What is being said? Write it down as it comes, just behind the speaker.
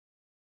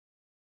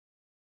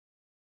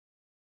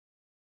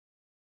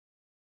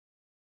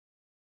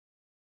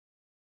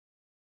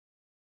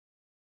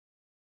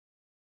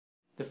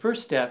the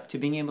first step to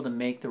being able to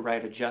make the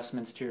right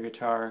adjustments to your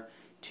guitar,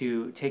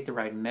 to take the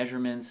right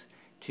measurements,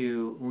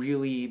 to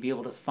really be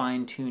able to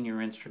fine-tune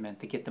your instrument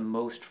to get the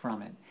most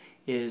from it,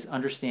 is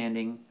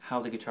understanding how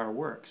the guitar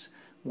works.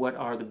 What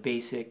are the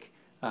basic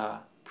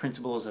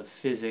principles of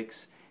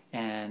physics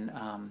and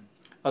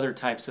other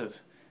types of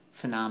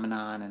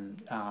phenomenon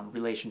and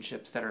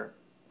relationships that are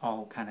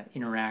all kind of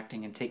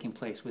interacting and taking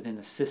place within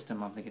the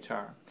system of the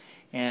guitar.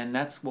 And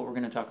that's what we're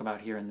going to talk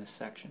about here in this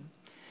section.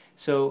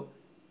 So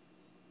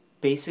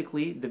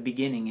basically, the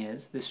beginning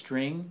is the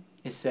string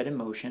is set in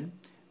motion,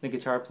 the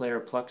guitar player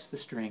plucks the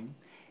string,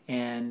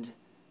 and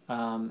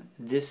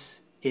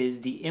this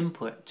is the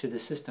input to the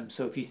system.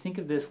 So if you think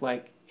of this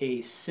like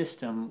a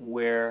system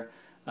where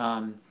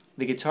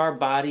the guitar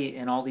body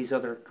and all these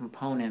other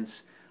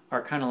components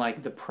are kind of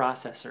like the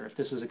processor. If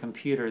this was a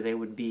computer, they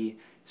would be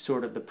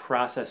sort of the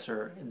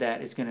processor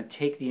that is going to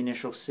take the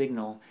initial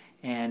signal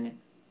and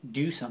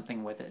do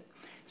something with it.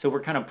 So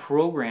we're kind of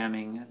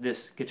programming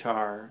this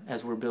guitar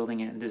as we're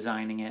building it and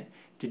designing it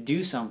to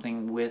do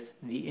something with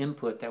the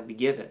input that we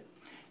give it.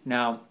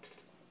 Now,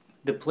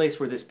 the place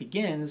where this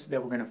begins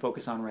that we're going to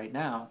focus on right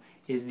now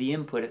is the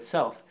input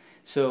itself.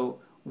 So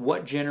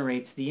what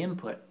generates the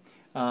input?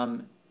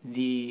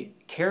 The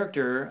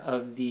character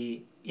of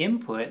the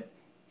input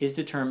is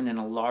determined in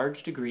a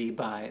large degree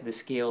by the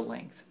scale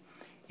length.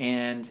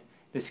 And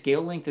the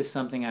scale length is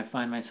something I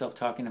find myself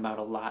talking about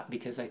a lot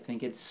because I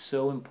think it's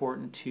so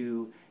important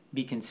to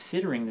be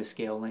considering the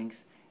scale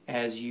length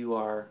as you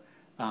are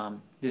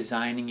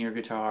designing your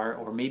guitar,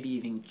 or maybe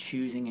even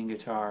choosing a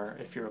guitar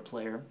if you're a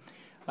player.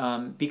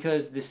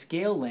 Because the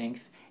scale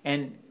length,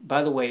 and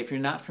by the way, if you're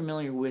not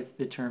familiar with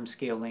the term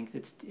scale length,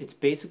 it's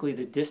basically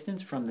the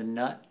distance from the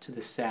nut to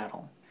the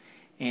saddle.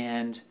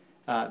 And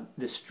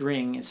the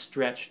string is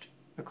stretched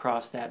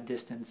across that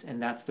distance,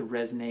 and that's the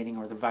resonating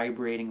or the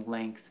vibrating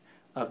length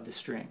of the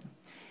string.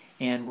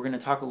 And we're going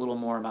to talk a little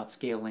more about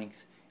scale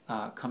length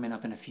coming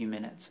up in a few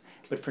minutes.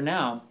 But for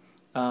now,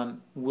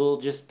 we'll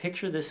just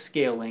picture this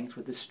scale length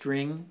with the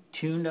string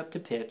tuned up to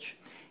pitch.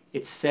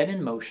 It's set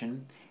in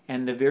motion,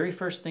 and the very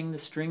first thing the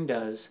string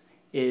does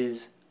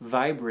is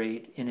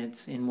vibrate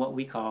in what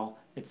we call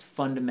its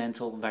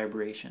fundamental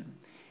vibration.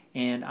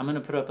 And I'm going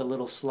to put up a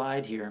little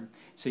slide here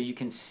so you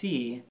can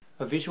see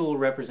a visual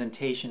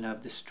representation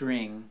of the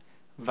string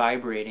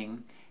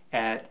vibrating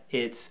at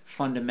its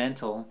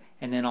fundamental,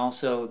 and then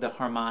also the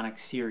harmonic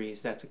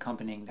series that's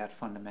accompanying that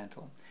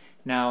fundamental.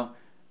 Now,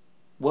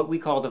 what we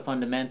call the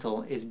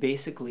fundamental is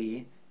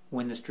basically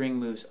when the string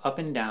moves up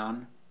and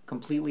down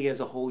completely as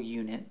a whole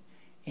unit,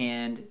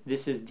 and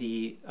this is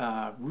the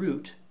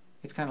root.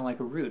 It's kind of like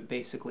a root,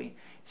 basically.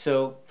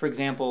 So, for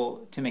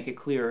example, to make it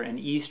clearer, an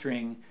E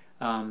string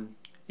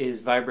is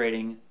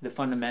vibrating, the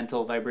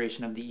fundamental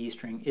vibration of the E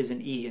string is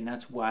an E, and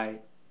that's why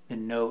the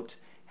note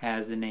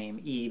has the name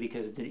E,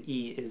 because the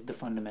E is the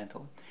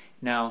fundamental.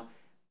 Now,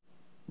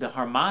 the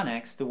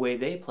harmonics, the way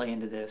they play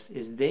into this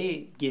is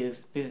they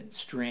give the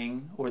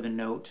string or the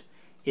note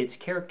its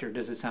character.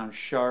 Does it sound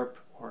sharp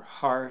or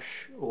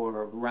harsh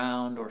or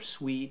round or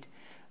sweet?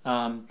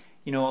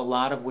 You know, a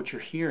lot of what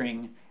you're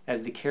hearing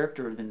as the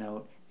character of the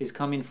note is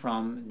coming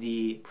from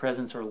the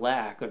presence or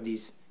lack of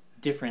these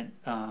different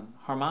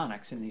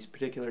harmonics in these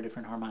particular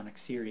different harmonic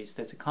series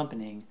that's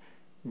accompanying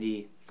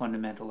the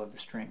fundamental of the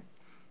string.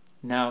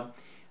 Now,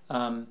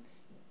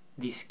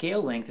 the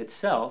scale length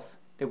itself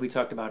that we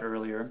talked about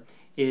earlier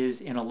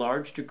is in a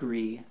large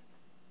degree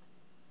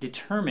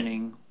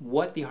determining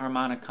what the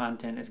harmonic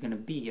content is going to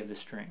be of the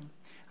string.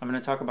 I'm going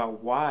to talk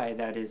about why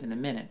that is in a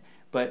minute,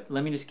 but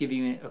let me just give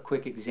you a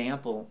quick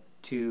example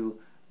to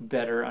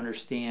better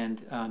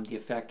understand the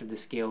effect of the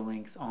scale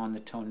length on the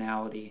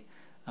tonality,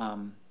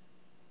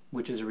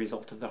 which is a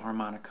result of the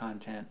harmonic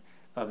content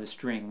of the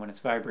string when it's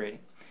vibrating.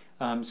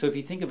 So if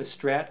you think of a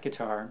Strat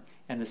guitar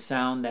and the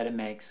sound that it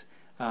makes,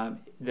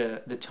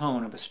 the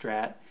tone of a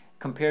Strat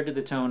compared to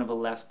the tone of a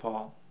Les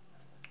Paul,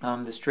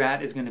 the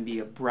Strat is going to be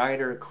a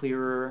brighter,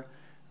 clearer,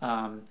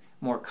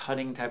 more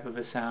cutting type of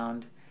a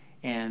sound,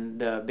 and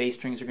the bass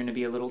strings are going to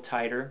be a little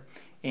tighter,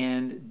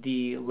 and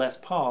the Les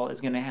Paul is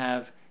going to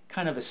have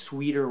kind of a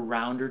sweeter,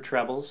 rounder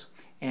trebles,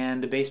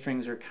 and the bass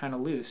strings are kind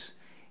of loose.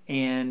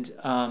 And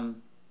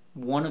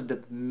one of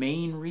the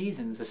main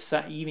reasons,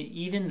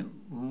 even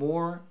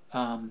more,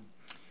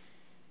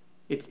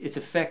 it's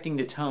affecting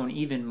the tone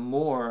even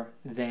more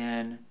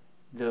than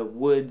the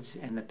woods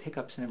and the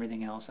pickups and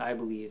everything else, I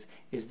believe,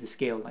 is the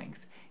scale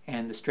length.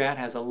 And the Strat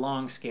has a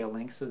long scale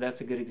length, so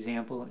that's a good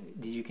example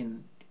that you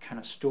can kind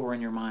of store in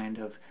your mind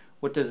of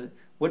what does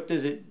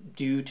it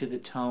do to the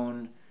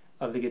tone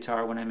of the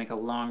guitar when I make a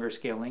longer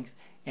scale length,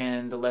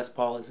 and the Les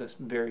Paul is a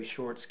very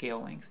short scale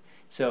length.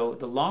 So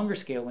the longer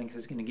scale length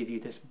is going to give you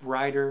this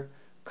brighter,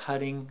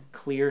 cutting,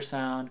 clear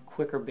sound,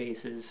 quicker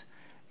basses,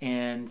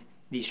 and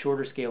the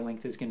shorter scale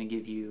length is going to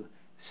give you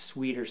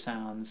sweeter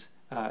sounds,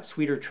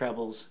 sweeter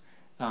trebles,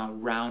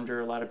 rounder,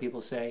 a lot of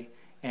people say,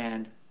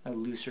 and a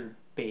looser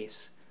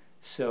bass.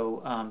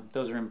 So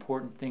those are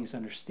important things to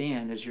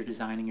understand as you're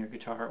designing your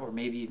guitar, or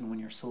maybe even when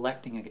you're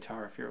selecting a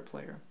guitar if you're a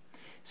player.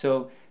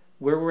 So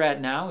where we're at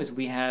now is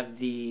we have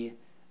the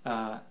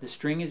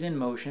string is in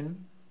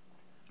motion.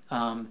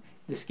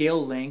 The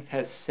scale length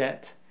has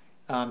set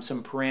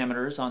some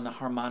parameters on the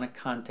harmonic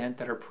content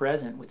that are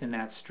present within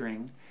that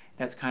string.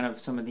 That's kind of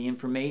some of the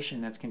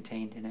information that's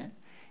contained in it.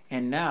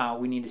 And now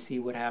we need to see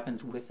what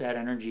happens with that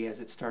energy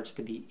as it starts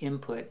to be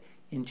input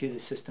into the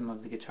system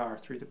of the guitar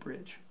through the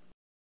bridge.